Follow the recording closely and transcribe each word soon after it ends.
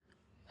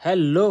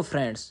Hello,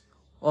 friends.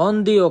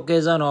 On the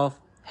occasion of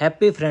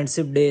Happy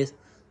Friendship Days,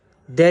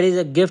 there is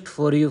a gift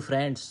for you,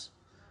 friends.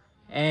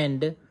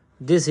 And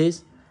this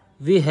is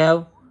we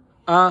have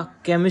a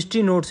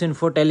chemistry notes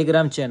info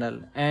telegram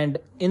channel, and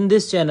in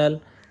this channel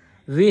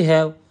we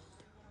have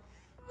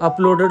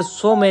uploaded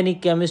so many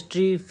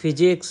chemistry,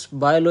 physics,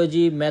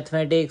 biology,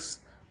 mathematics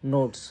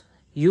notes.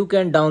 You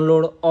can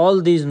download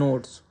all these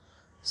notes.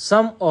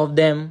 Some of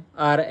them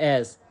are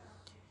as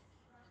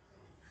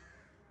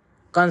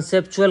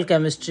conceptual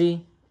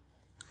chemistry,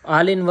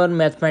 all in one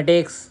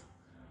mathematics,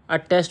 a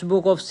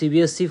textbook of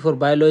CBSE for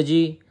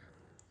biology,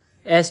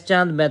 S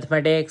Chand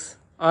mathematics,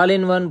 all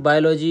in one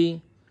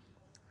biology,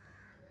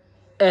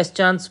 S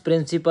Chand's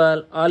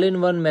principle, all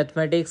in one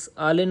mathematics,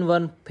 all in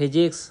one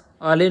physics,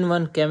 all in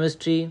one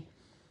chemistry,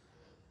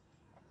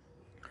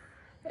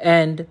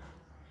 and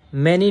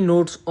many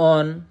notes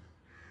on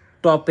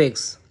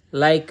topics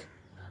like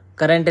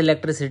current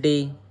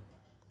electricity,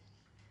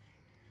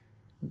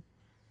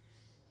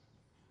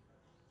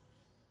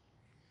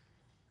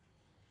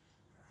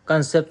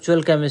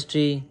 conceptual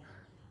chemistry,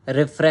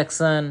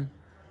 refraction,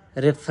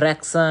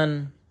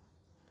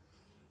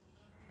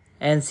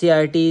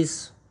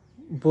 NCRT's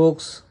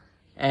books,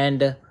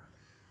 and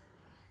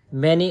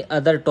many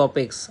other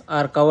topics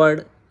are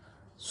covered.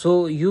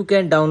 So you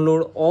can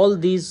download all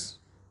these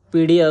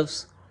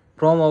PDFs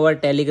from our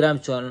Telegram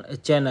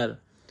channel.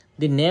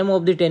 The name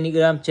of the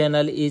Telegram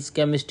channel is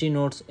Chemistry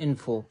Notes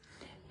Info,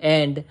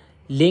 and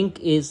link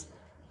is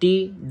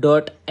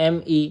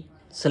t.me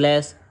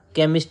slash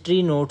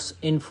chemistry notes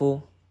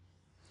info.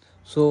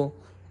 So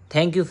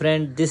thank you,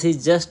 friend. This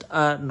is just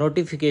a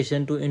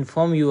notification to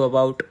inform you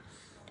about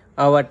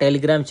our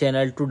Telegram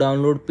channel to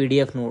download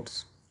PDF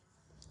notes.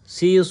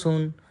 See you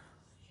soon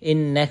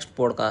in next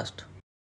podcast.